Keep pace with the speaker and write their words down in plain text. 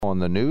on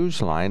the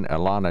news line,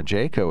 Alana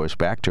Jajko is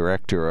back,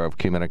 Director of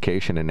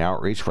Communication and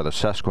Outreach for the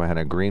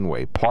Susquehanna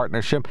Greenway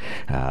Partnership.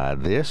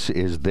 This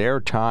is their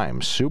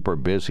time. Super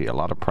busy. A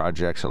lot of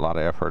projects, a lot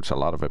of efforts, a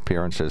lot of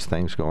appearances,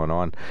 things going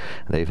on.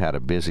 They've had a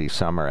busy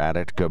summer at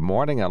it. Good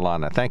morning,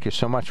 Alana. Thank you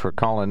so much for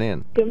calling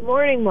in. Good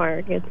morning,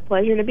 Mark. It's a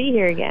pleasure to be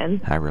here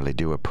again. I really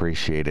do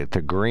appreciate it.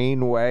 The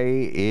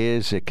Greenway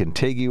is a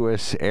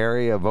contiguous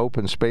area of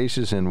open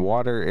spaces and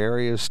water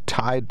areas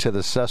tied to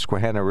the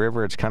Susquehanna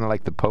River. It's kind of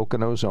like the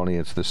Poconos, only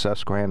it's the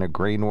Susquehanna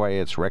Greenway.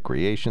 It's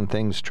recreation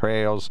things,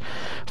 trails,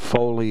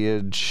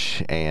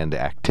 foliage, and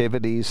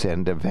activities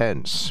and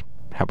events.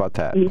 How about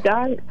that? You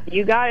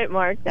got it,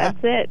 Mark. That's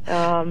it.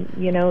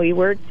 We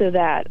work so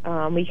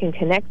that we can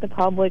connect the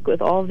public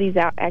with all of these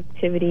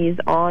activities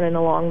on and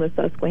along the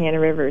Susquehanna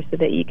River so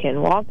that you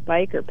can walk,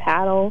 bike, or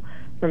paddle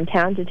from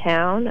town to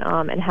town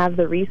and have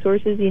the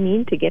resources you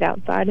need to get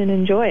outside and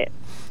enjoy it.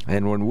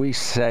 And when we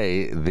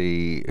say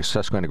the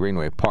Susquehanna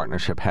Greenway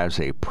Partnership has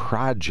a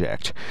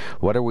project,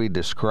 what are we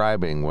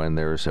describing when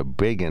there's a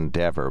big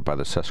endeavor by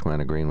the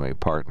Susquehanna Greenway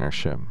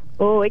Partnership?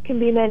 Oh, it can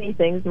be many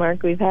things,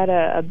 Mark. We've had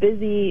a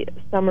busy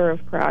summer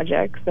of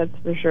projects, that's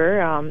for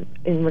sure,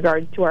 in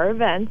regards to our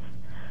events.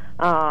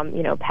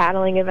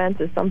 Paddling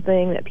events is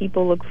something that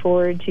people look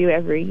forward to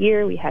every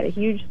year. We had a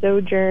huge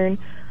sojourn.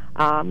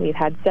 We've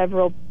had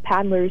several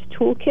paddlers'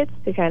 toolkits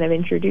to kind of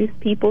introduce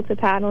people to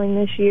paddling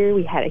this year.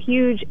 We had a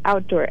huge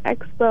outdoor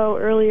expo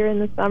earlier in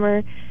the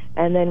summer,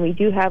 and then we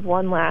do have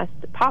one last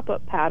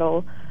pop-up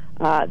paddle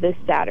this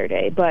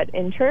Saturday. But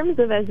in terms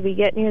of as we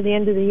get near the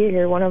end of the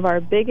year, one of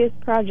our biggest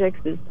projects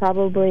is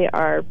probably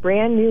our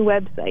brand new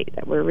website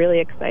that we're really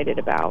excited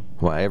about.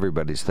 Well,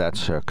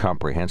 that's a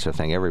comprehensive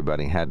thing.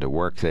 Everybody had to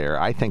work there.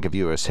 I think of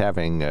you as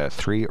having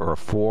 3 or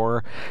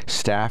 4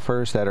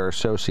 staffers that are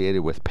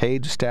associated with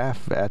paid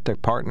staff at the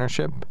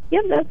partnership?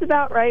 Yep, that's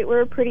about right.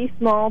 We're a pretty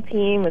small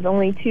team with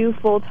only 2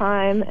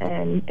 full-time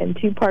and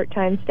 2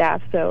 part-time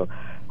staff, so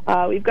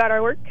we've got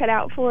our work cut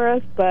out for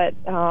us, but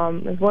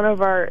as one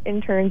of our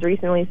interns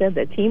recently said,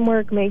 that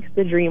teamwork makes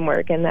the dream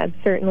work, and that's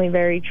certainly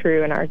very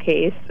true in our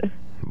case.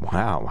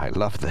 Wow, I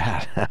love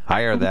that.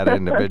 Hire that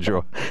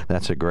individual.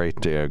 That's a great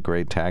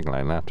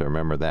tagline. I have to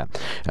remember that.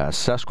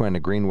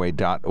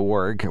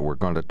 SusquehannaGreenway.org. We're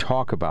going to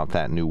talk about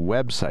that new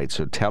website.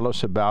 So tell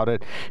us about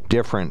it.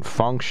 Different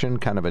function,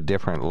 kind of a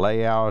different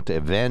layout.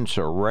 Events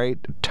are right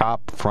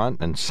top, front,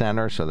 and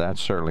center, so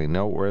that's certainly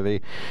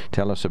noteworthy.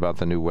 Tell us about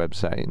the new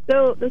website.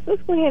 So the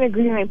Susquehanna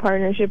Greenway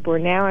Partnership, we're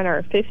now in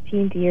our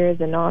 15th year as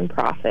a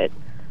nonprofit.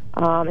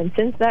 And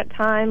since that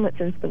time,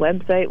 since the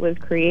website was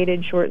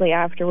created shortly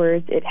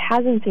afterwards, it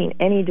hasn't seen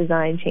any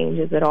design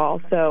changes at all.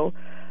 So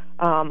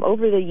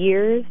over the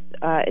years,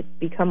 it's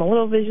become a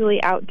little visually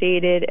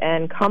outdated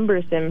and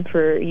cumbersome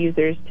for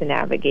users to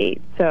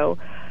navigate. So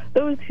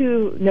those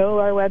who know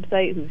our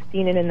website, who've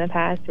seen it in the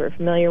past, who are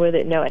familiar with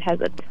it, know it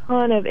has a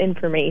ton of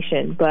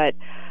information, but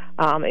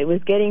it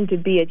was getting to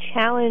be a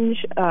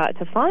challenge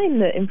to find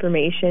the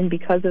information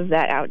because of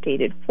that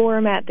outdated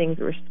format. Things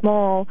were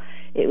small.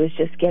 It was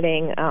just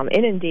getting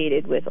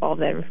inundated with all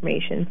that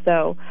information.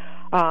 So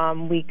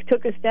we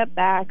took a step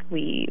back.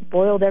 We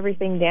boiled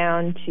everything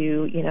down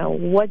to,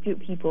 what do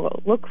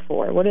people look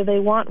for? What do they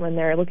want when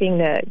they're looking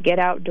to get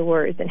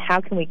outdoors? And how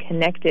can we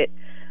connect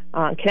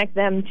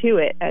them to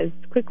it as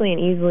quickly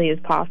and easily as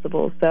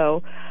possible?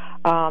 So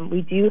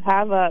we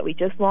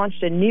just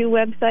launched a new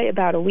website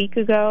about a week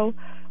ago.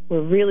 We're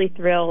really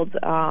thrilled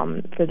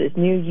for this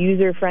new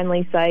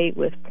user-friendly site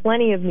with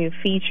plenty of new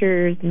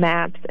features,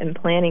 maps, and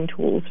planning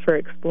tools for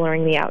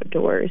exploring the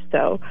outdoors.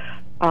 So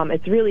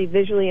it's really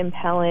visually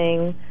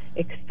impelling,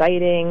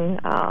 exciting,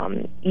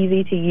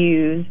 easy to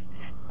use,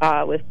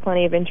 with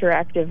plenty of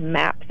interactive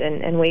maps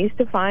and ways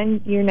to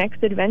find your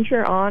next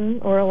adventure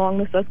on or along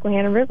the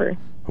Susquehanna River.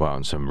 Well,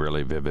 and some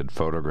really vivid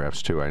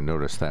photographs, too. I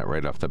noticed that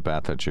right off the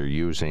bat that you're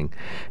using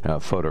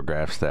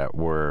photographs that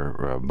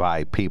were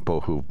by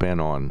people who've been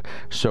on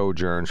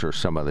sojourns or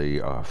some of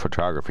the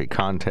photography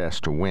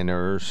contest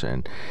winners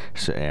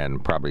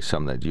and probably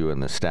some that you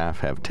and the staff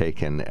have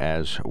taken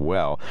as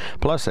well.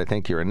 Plus, I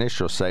think your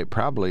initial site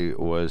probably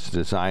was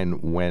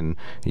designed when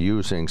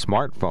using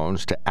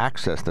smartphones to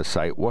access the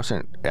site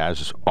wasn't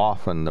as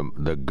often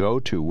the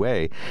go-to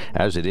way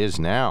as it is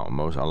now.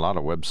 A lot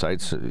of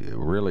websites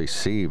really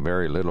see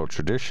very little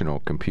traditional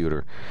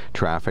computer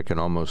traffic and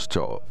almost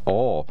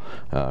all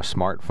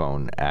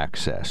smartphone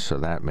access, so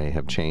that may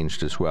have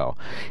changed as well.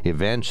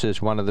 Events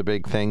is one of the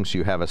big things.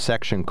 You have a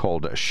section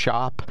called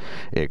Shop,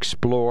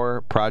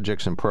 Explore,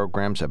 Projects and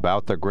Programs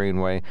about the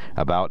Greenway,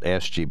 about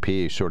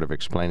SGP, sort of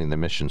explaining the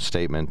mission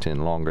statement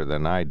in longer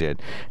than I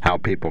did, how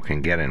people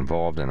can get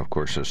involved, and of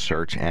course a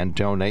search and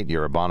donate.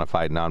 You're a bona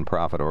fide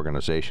nonprofit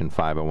organization,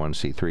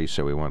 501c3,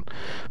 so we want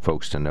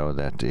folks to know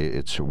that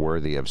it's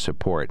worthy of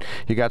support.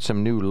 You got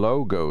some new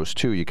logos,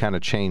 too. You kind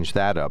of changed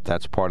that up.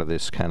 That's part of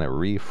this kind of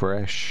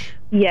refresh.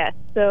 Yes.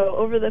 So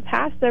over the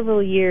past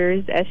several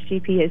years,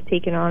 SGP has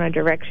taken on a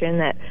direction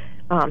that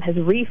has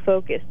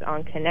refocused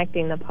on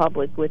connecting the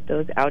public with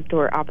those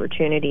outdoor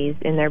opportunities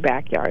in their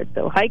backyard.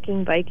 So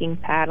hiking, biking,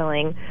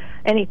 paddling,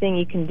 anything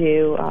you can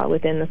do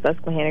within the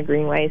Susquehanna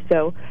Greenway.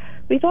 So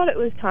we thought it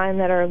was time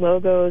that our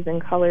logos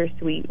and color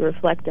suite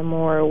reflect a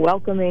more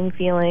welcoming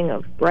feeling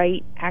of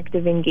bright,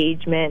 active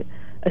engagement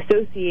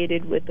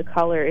associated with the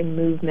color and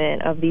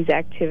movement of these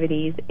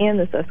activities and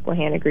the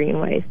Susquehanna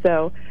Greenway.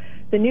 So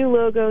the new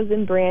logos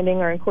and branding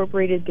are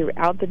incorporated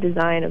throughout the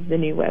design of the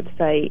new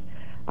website.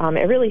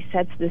 It really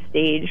sets the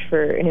stage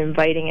for an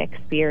inviting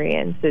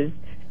experience as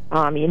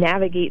you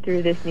navigate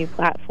through this new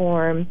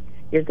platform.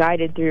 You're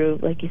guided through,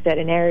 like you said,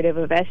 a narrative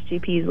of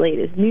SGP's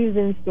latest news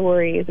and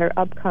stories, our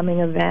upcoming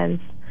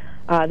events,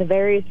 the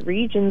various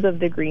regions of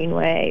the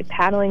Greenway,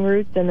 paddling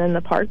routes, and then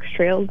the parks,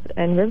 trails,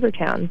 and river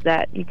towns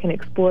that you can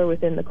explore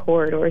within the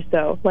corridor.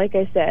 So, like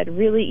I said,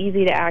 really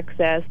easy to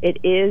access. It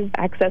is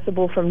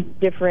accessible from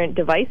different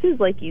devices,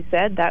 like you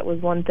said. That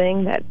was one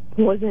thing that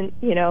wasn't,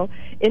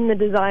 in the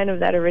design of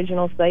that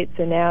original site.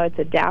 So now it's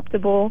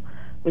adaptable,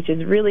 which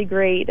is really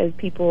great as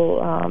people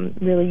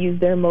really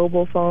use their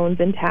mobile phones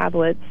and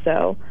tablets.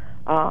 So,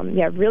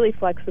 really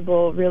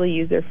flexible, really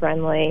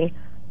user-friendly.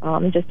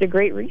 Just a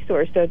great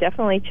resource, so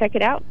definitely check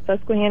it out,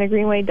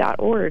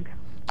 susquehannagreenway.org.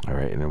 All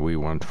right, and we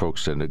want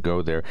folks to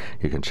go there.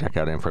 You can check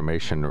out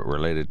information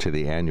related to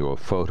the annual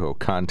photo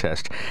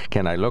contest.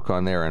 Can I look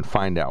on there and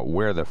find out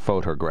where the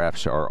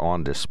photographs are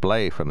on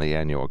display from the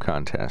annual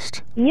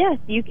contest? Yes,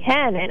 you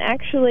can, and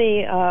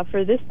actually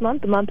for this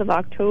month, the month of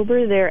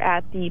October, they're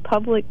at the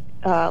public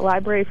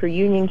library for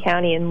Union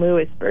County in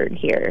Lewisburg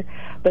here.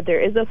 But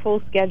there is a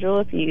full schedule.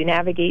 If you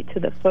navigate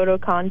to the photo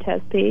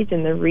contest page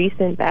and the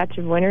recent batch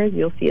of winners,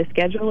 you'll see a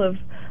schedule of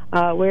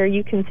where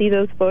you can see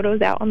those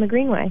photos out on the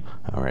Greenway.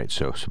 All right,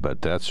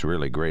 but that's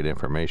really great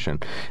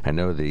information. I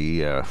know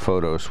the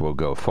photos will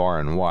go far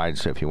and wide,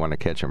 so if you want to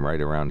catch them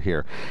right around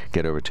here,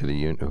 get over to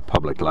the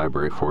Public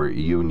Library for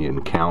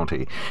Union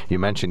County. You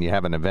mentioned you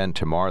have an event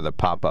tomorrow. The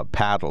pop-up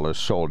paddle is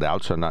sold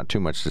out, so not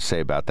too much to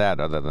say about that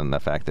other than the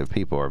fact that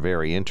people are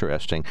very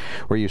interesting.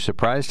 Were you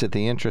surprised that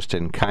the interest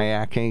in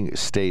kayaking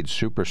stayed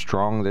super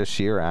strong this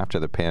year after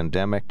the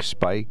pandemic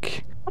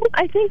spike?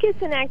 I think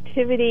it's an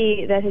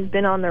activity that has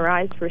been on the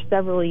rise for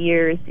several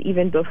years,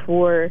 even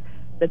before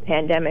the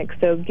pandemic.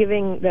 So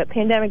the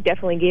pandemic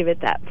definitely gave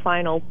it that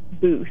final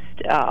boost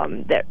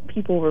that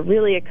people were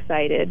really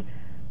excited,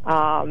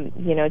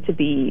 to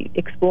be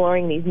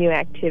exploring these new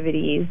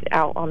activities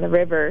out on the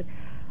river.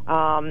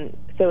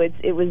 So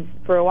it was,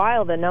 for a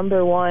while, the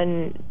number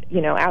one,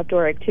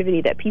 outdoor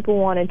activity that people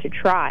wanted to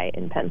try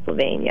in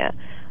Pennsylvania.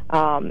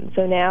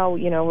 So now,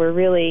 we're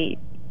really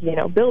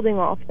building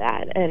off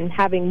that and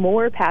having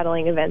more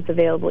paddling events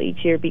available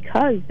each year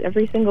because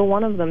every single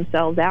one of them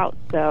sells out.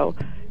 So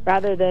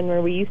rather than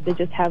where we used to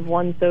just have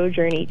one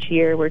sojourn each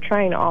year, we're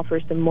trying to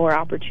offer some more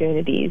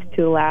opportunities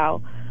to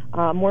allow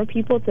more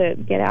people to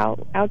get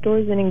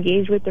outdoors and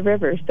engage with the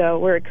river. So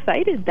we're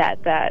excited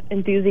that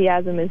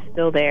enthusiasm is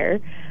still there,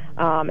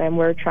 and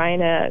we're trying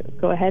to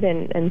go ahead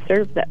and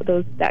serve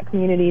that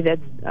community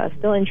that's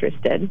still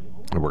interested.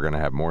 We're going to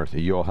have more.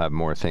 You'll have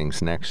more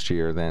things next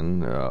year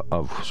then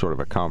of sort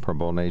of a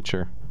comparable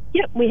nature?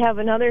 Yep, we have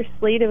another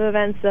slate of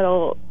events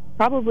that'll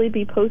probably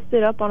be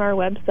posted up on our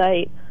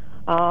website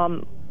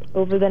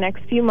over the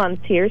next few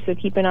months here, so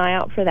keep an eye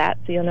out for that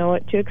so you'll know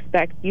what to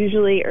expect.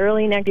 Usually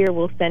early next year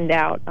we'll send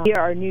out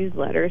our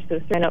newsletter, so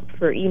sign up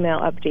for email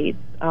updates,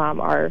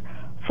 our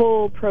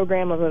full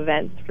program of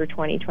events for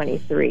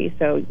 2023.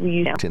 So we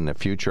use in the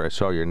future. I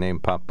saw your name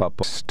pop up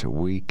last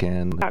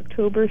weekend.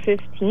 October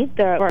 15th,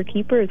 our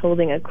keeper is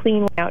holding a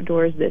clean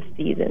outdoors this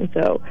season.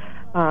 So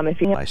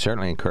I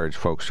certainly encourage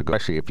folks to go,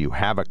 especially if you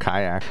have a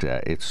kayak.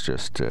 It's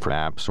just for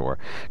apps or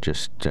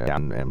just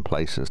down in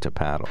places to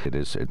paddle.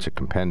 It's a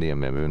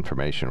compendium of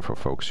information for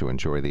folks who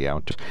enjoy the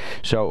outdoors.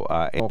 So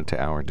to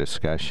our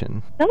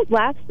discussion. The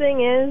last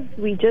thing is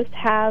we just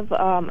have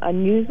a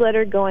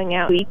newsletter going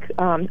out this week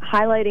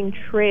highlighting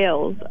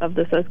trails of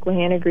the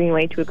Susquehanna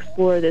Greenway to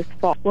explore this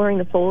fall, exploring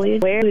the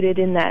foliage included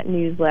in that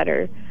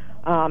newsletter.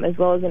 As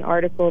well as an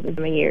article this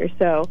year.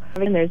 So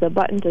there's a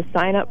button to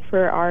sign up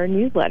for our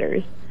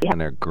newsletters.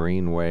 Susquehanna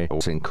Greenway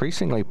is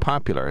increasingly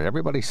popular.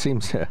 Everybody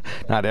seems to,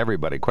 not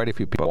everybody, quite a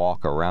few people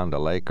walk around a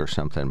lake or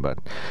something, but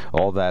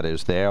all that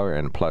is there,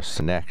 and plus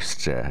the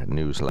next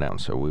newsletter.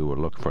 So we will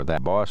look for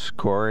that. Boss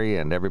Corey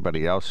and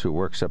everybody else who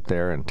works up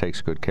there and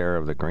takes good care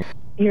of the green.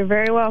 You're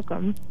very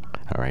welcome.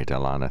 All right,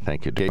 Alana,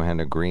 thank you.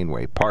 Susquehanna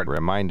Greenway.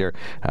 Reminder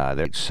that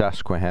it's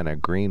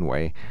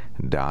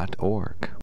susquehannagreenway.org.